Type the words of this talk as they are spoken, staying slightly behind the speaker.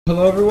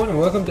Hello everyone and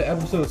welcome to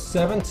episode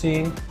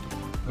 17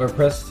 of our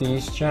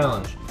Prestige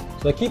Challenge.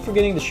 So I keep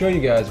forgetting to show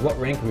you guys what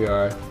rank we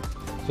are.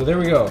 So there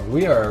we go.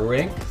 We are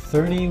rank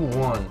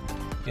 31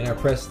 in our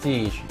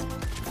Prestige.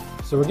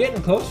 So we're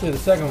getting closer to the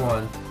second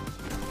one.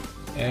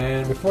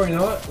 And before you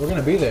know it, we're going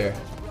to be there.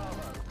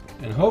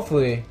 And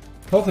hopefully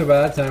by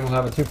that time we'll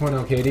have a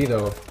 2.0 KD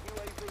though.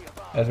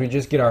 As we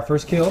just get our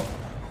first kill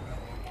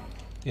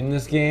in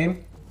this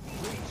game.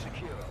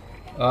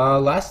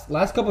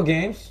 Last couple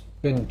games,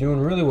 been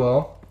doing really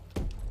well.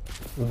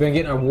 We've been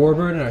getting our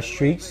Warbird and our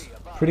Streaks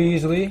pretty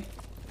easily.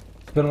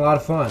 It's been a lot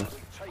of fun.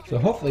 So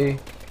hopefully...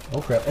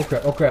 Oh crap, oh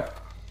crap, oh crap.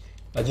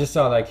 I just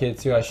saw that kid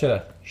too. I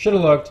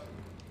should've looked.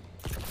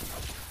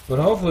 But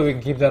hopefully we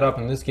can keep that up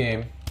in this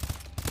game.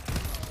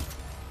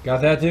 Got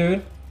that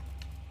dude.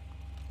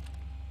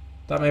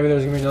 Thought maybe there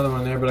was gonna be another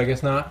one there, but I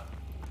guess not.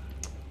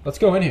 Let's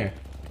go in here.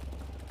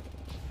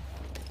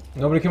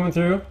 Nobody coming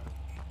through?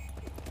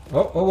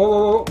 Oh, whoa, whoa,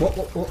 whoa,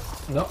 whoa, whoa,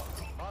 whoa. No.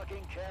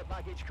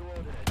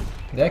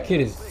 That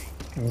kid is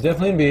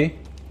definitely in B.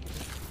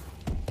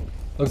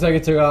 Looks like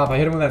it took off. I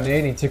hit him with that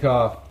nade and he took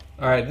off.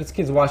 Alright, this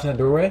kid's watching that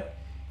doorway.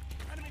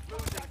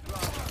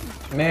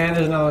 Man,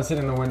 there's another one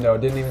sitting in the window.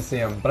 Didn't even see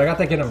him. But I got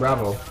that kid in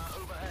Bravo.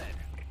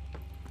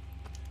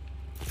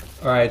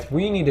 Alright,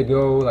 we need to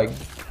go, like,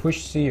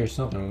 push C or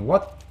something.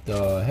 What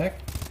the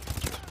heck?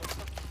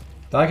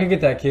 Thought I could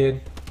get that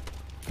kid.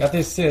 Got the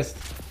assist.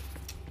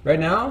 Right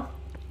now,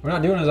 we're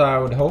not doing as I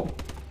would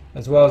hope.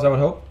 As well as I would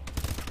hope.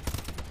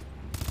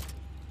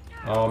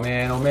 Oh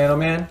man, oh man, oh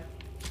man.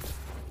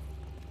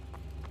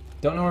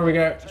 Don't know where we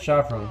got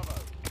shot from.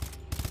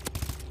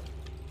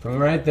 From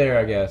right there,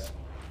 I guess.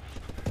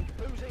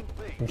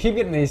 We keep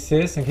getting these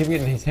assists and keep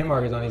getting these hit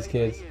markers on these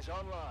kids.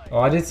 Oh,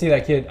 I did see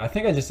that kid. I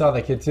think I just saw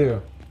that kid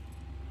too.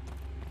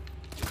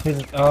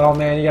 Oh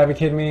man, you gotta be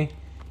kidding me.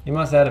 He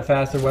must have had a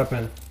faster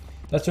weapon.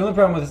 That's the only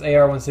problem with this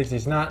AR-160.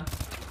 It's not...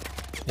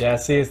 Yeah,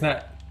 see, it's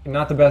not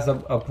the best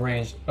up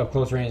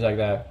close range like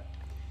that.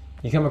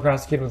 You come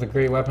across a kid with a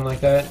great weapon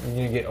like that, you're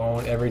gonna get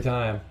owned every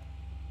time.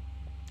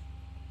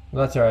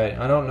 Well, that's alright.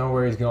 I don't know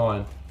where he's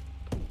going.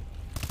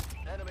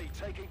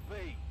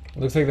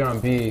 Looks like they're on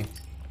B.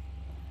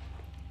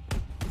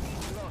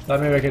 Thought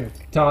maybe I could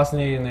toss an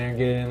A in there and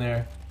get it in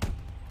there.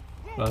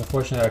 But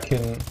unfortunately I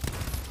couldn't.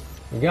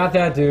 We got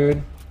that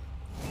dude.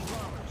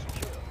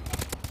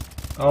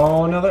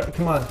 Oh, another.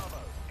 Come on.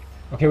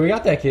 Okay, we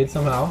got that kid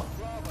somehow.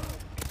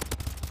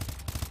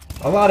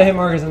 A lot of hit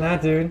markers on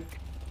that dude.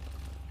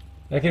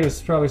 That kid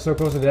was probably so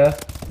close to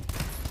death.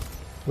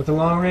 With the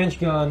long range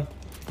gun.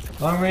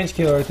 Long range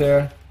kill right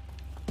there.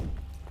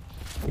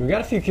 We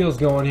got a few kills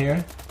going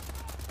here.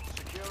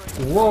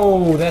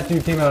 Whoa, that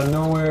dude came out of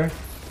nowhere.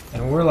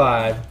 And we're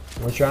live.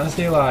 We're trying to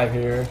stay alive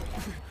here.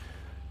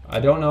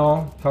 I don't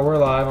know how we're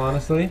alive,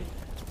 honestly.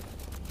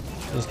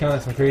 There's kind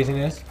of some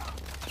craziness.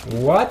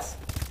 What?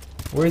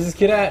 Where's this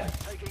kid at?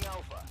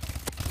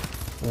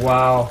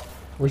 Wow.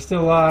 We're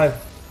still alive.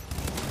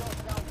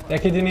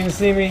 That kid didn't even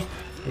see me.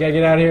 You gotta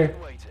get out of here.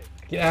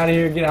 Get out of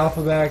here. Get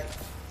Alpha back.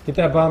 Get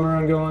that bomber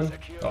run going.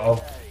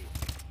 Uh-oh.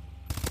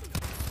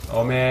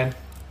 Oh, man.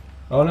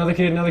 Oh, another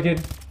kid, another kid.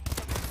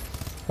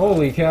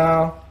 Holy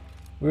cow.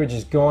 We were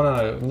just going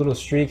on a little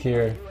streak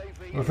here.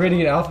 I'm afraid to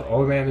get Alpha.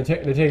 Oh, man.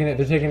 They're taking it.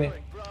 They're taking it.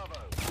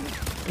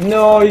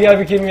 No, you gotta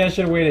be kidding me. I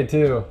should have waited,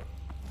 too.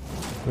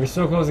 We were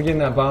so close to getting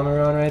that bomber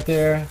run right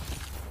there.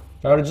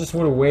 If I would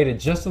have waited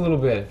just a little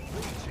bit,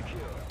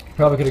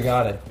 probably could have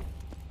got it.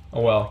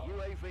 Oh, well.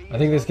 I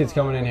think this kid's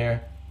coming in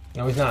here.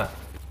 No, he's not.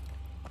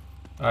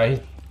 Alright, he's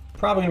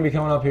probably going to be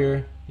coming up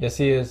here. Yes,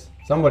 he is.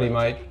 Somebody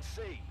might.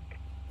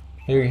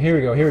 Here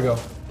we go, here we go.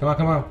 Come on,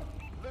 come on.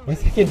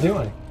 What's that kid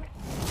doing?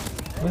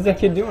 What's that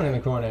kid doing in the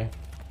corner?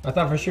 I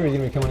thought for sure he was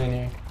going to be coming in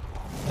here.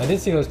 I did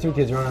see those two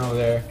kids running over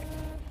there.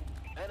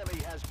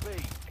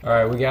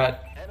 Alright, we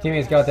got...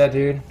 Teammates got that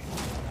dude.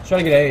 Let's try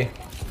to get A.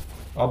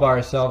 All by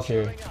ourselves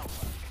here.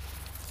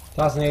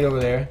 Toss an 8 over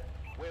there.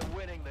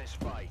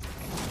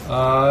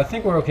 I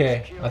think we're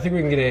okay. I think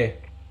we can get A.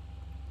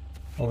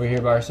 Over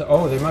here by ourselves.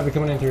 Oh, they might be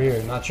coming in through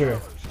here. Not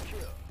sure.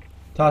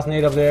 Toss an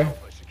 8 up there.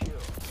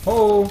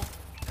 Oh!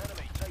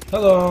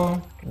 Hello!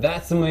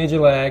 That's some major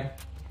lag.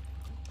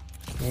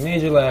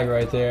 Major lag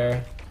right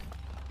there.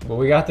 But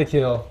we got the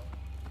kill.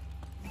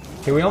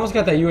 Okay, we almost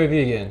got that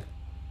UAV again.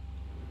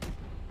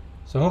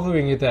 So hopefully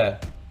we can get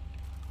that.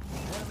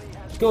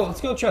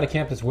 Let's go try to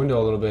camp this window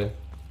a little bit.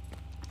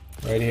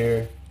 Right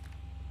here.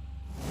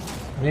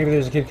 Maybe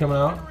there's a kid coming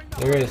out.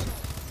 There is.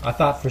 I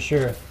thought for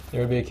sure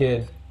there would be a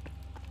kid.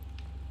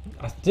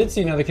 I did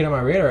see another kid on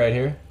my radar right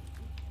here.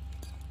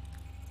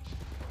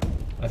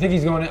 I think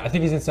he's going in. I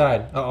think he's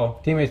inside. Uh-oh.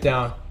 Teammate's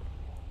down.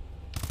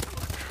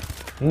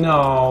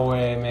 No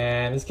way,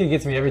 man. This kid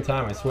gets me every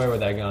time, I swear,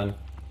 with that gun.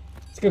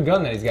 It's a good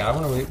gun that he's got. I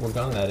wonder what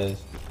gun that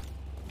is.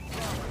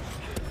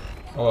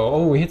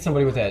 Oh, we hit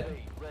somebody with that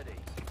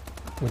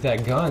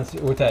gun,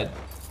 with that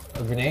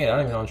grenade. I don't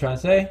even know what I'm trying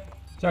to say.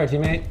 Sorry,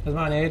 teammate. That's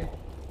my nade.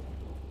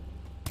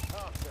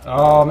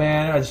 Oh,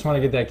 man. I just want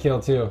to get that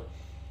kill, too.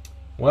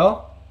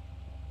 Well,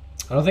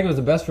 I don't think it was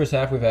the best first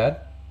half we've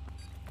had.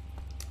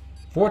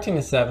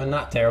 14-7,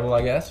 not terrible,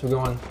 I guess. We're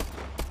going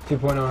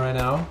 2.0 right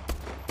now.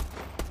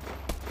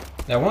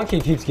 That one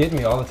kid keeps getting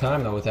me all the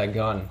time, though, with that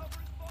gun.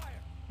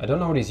 I don't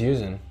know what he's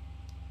using.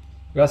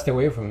 We gotta stay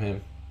away from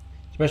him.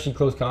 Especially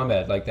close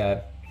combat like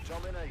that.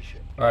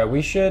 Alright,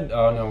 we should...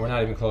 Oh, no, we're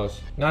not even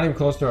close. Not even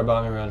close to our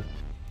bombing run.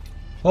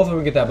 Hopefully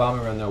we get that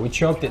bombing run, though. We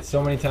choked it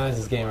so many times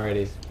this game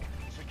already.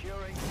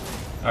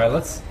 Alright,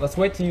 let's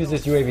wait to use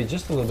this UAV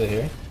just a little bit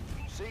here.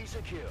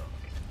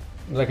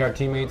 Like our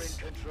teammates.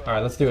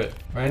 Alright, let's do it.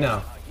 Right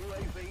now.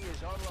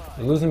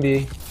 We're losing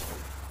B.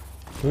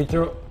 Can we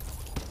throw...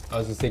 I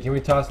was gonna say, can we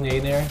toss nade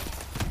in there?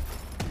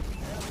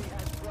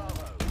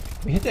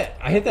 We hit that.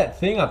 I hit that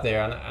thing up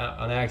there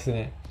on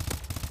accident.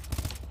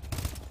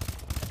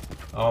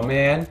 Oh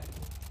man.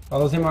 All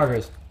those hit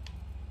markers.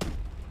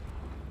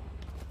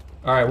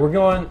 Alright, we're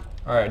going...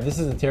 Alright, this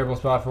is a terrible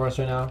spot for us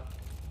right now.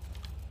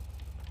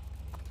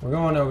 We're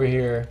going over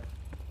here.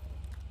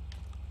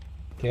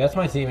 Okay, that's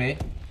my teammate.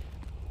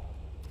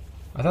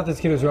 I thought this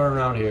kid was running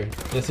around here.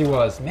 Yes, he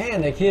was.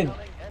 Man, that kid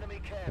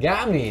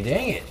got me.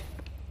 Dang it.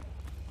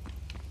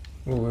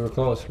 Ooh, we were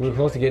close. We were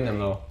close to getting him,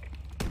 though.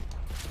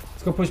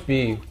 Let's go push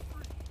B.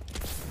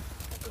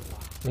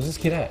 Where's this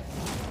kid at?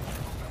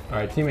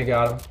 Alright, teammate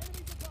got him.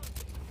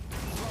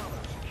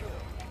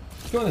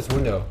 Let's go in this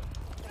window.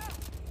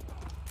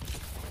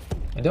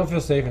 I don't feel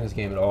safe in this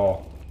game at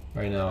all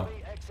right now.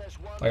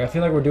 Like, I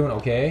feel like we're doing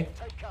okay.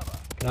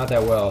 Not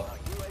that well.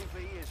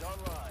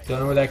 Don't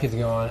know where that kid's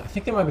going. I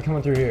think they might be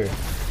coming through here.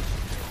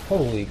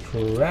 Holy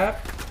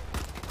crap.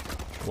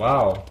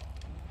 Wow.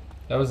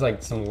 That was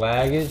like some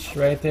laggage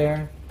right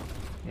there.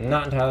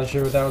 Not entirely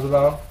sure what that was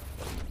about.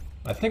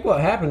 I think what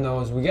happened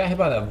though is we got hit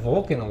by that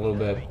Vulcan a little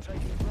bit.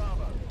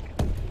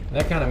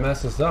 That kind of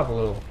messed us up a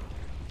little.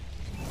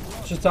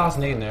 Let's just toss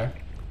an 8 in there.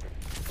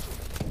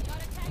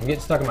 I'm getting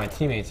stuck in my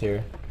teammates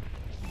here.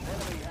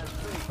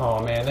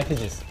 Oh man, that kid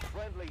just...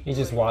 He's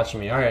just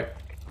watching me. Alright.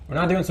 We're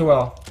not doing so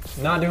well.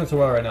 Not doing so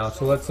well right now.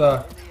 So let's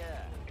try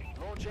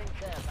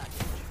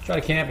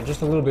to camp it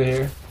just a little bit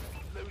here.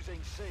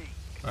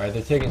 Alright,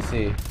 they're taking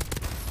C.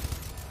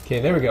 Okay,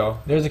 there we go.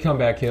 There's a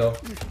comeback kill.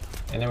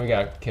 And then we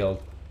got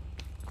killed.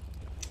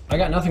 I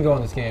got nothing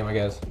going this game, I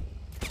guess.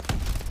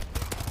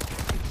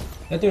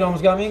 That dude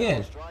almost got me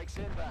again.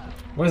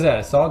 What is that?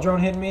 Assault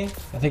drone hitting me?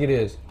 I think it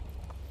is.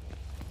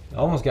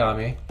 Almost got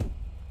me.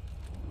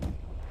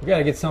 We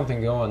gotta get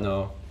something going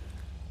though.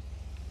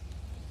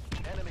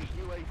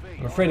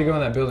 I'm afraid to go in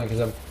that building because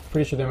I'm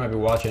pretty sure they might be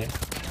watching.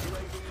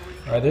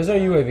 Alright, there's our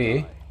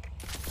UAV.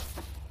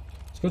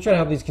 Let's go try to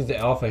help these kids to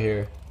Alpha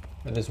here.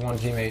 With this one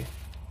teammate.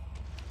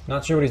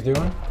 Not sure what he's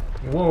doing.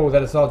 Whoa,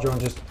 that assault drone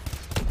just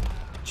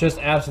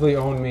absolutely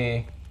owned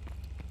me.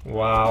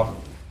 Wow.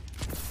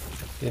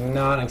 Did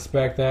not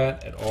expect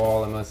that at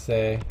all, I must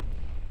say.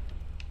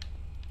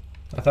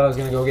 I thought I was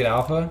going to go get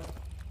Alpha.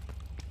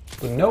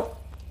 But nope.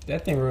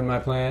 That thing ruined my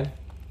plan.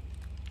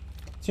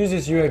 Let's use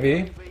this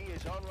UAV.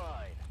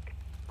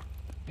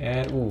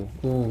 And,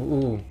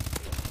 ooh.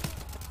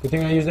 Good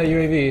thing I used that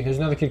UAV. There's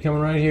another kid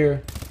coming right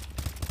here.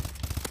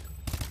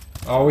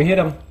 Oh, we hit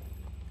him.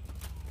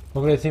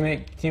 Hopefully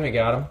the teammate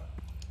got him.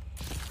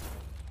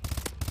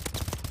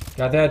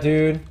 Got that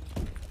dude.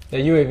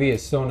 That UAV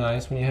is so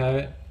nice when you have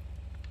it.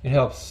 It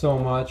helps so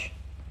much.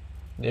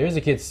 There's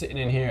a kid sitting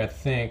in here, I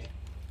think.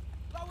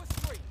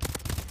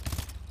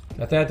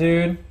 Got that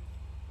dude.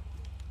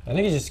 I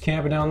think he's just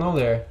camping down low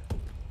there.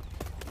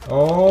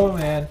 Oh,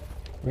 man.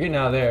 We're getting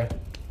out of there.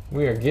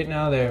 We are getting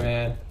out of there,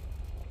 man.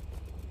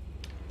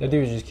 That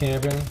dude was just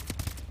camping.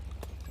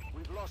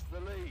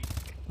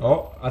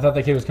 Oh, I thought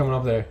that kid was coming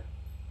up there.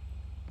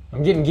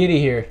 I'm getting giddy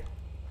here.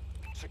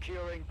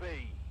 Securing B.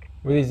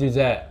 Where are these dudes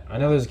at? I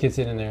know there's a kid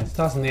sitting in there. Let's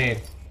toss a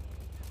nade.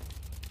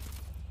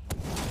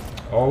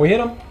 Oh, we hit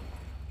him.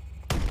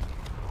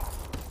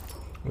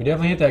 We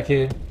definitely hit that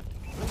kid.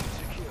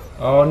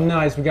 Oh,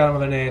 nice. We got him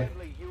with a nade.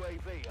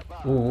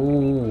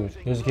 Ooh,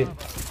 there's a kid.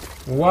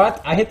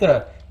 What? I hit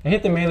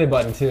the melee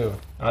button too.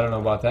 I don't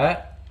know about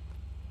that.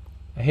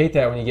 I hate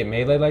that when you get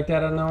melee like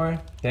that out of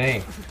nowhere.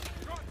 Dang.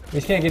 We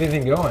just can't get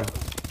anything going.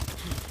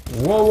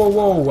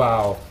 Whoa,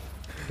 wow.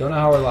 Don't know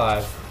how we're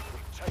live.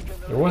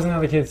 There was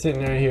another kid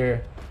sitting right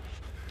here.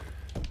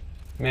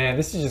 Man,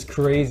 this is just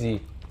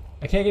crazy.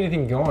 I can't get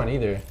anything going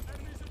either.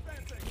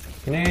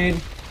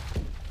 Grenade.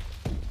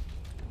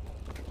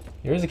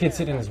 There's a kid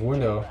sitting in this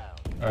window.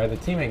 Alright, the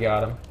teammate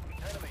got him.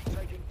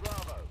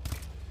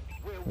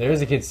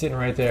 There's a kid sitting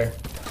right there.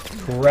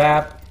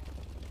 Crap.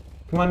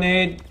 Come on,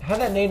 nade. How'd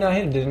that nade not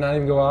hit him? Did it not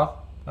even go off?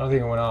 I don't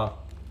think it went off.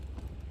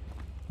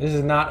 This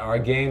is not our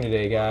game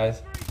today,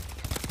 guys.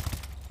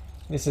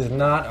 This is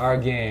not our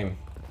game.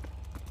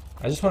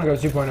 I just want to go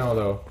 2.0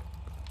 though.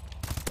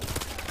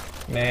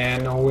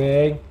 Man, no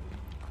way.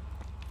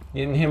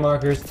 Getting hit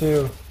markers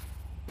too.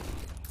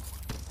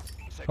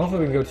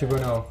 Hopefully we can go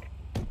 2.0.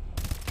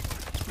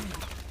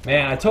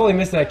 Man, I totally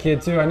missed that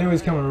kid too. I knew he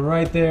was coming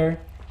right there.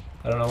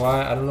 I don't know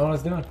why. I don't know what I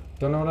was doing.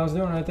 Don't know what I was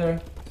doing right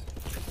there.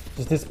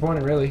 Just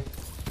disappointing, really.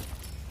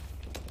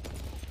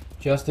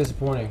 Just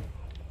disappointing.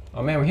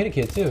 Oh man, we hit a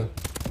kid too.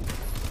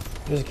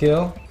 There's a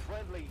kill.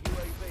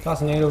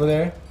 Toss a nade over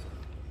there.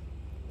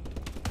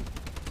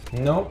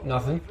 Nope,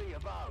 nothing. Feet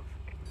above.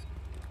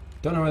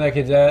 Don't know where that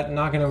kid's at.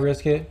 Not gonna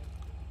risk it.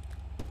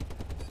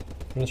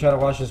 I'm gonna try to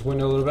watch this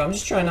window a little bit. I'm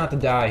just trying not to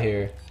die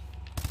here.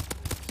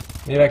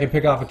 Maybe I can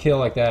pick off a kill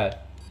like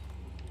that.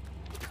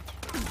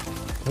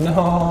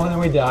 No, and then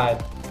we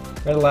died.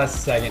 Right at the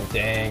last second,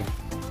 dang.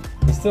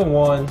 We still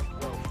won.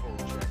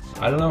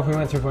 I don't know if we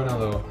went 2.0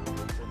 though.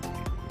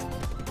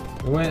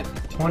 We went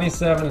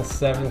 27 and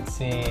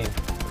 17.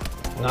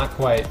 Not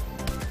quite.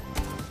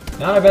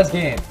 Not our best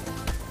game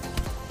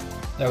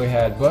that we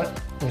had,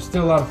 but it was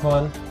still a lot of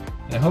fun.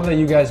 And I hope that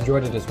you guys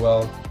enjoyed it as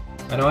well.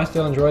 I know I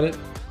still enjoyed it,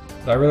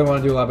 but I really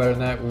want to do a lot better than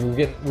that.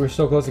 We were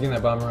so close to getting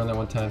that bomber run that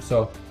one time.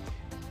 So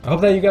I hope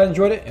that you guys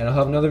enjoyed it, and I'll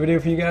have another video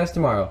for you guys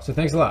tomorrow. So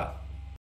thanks a lot.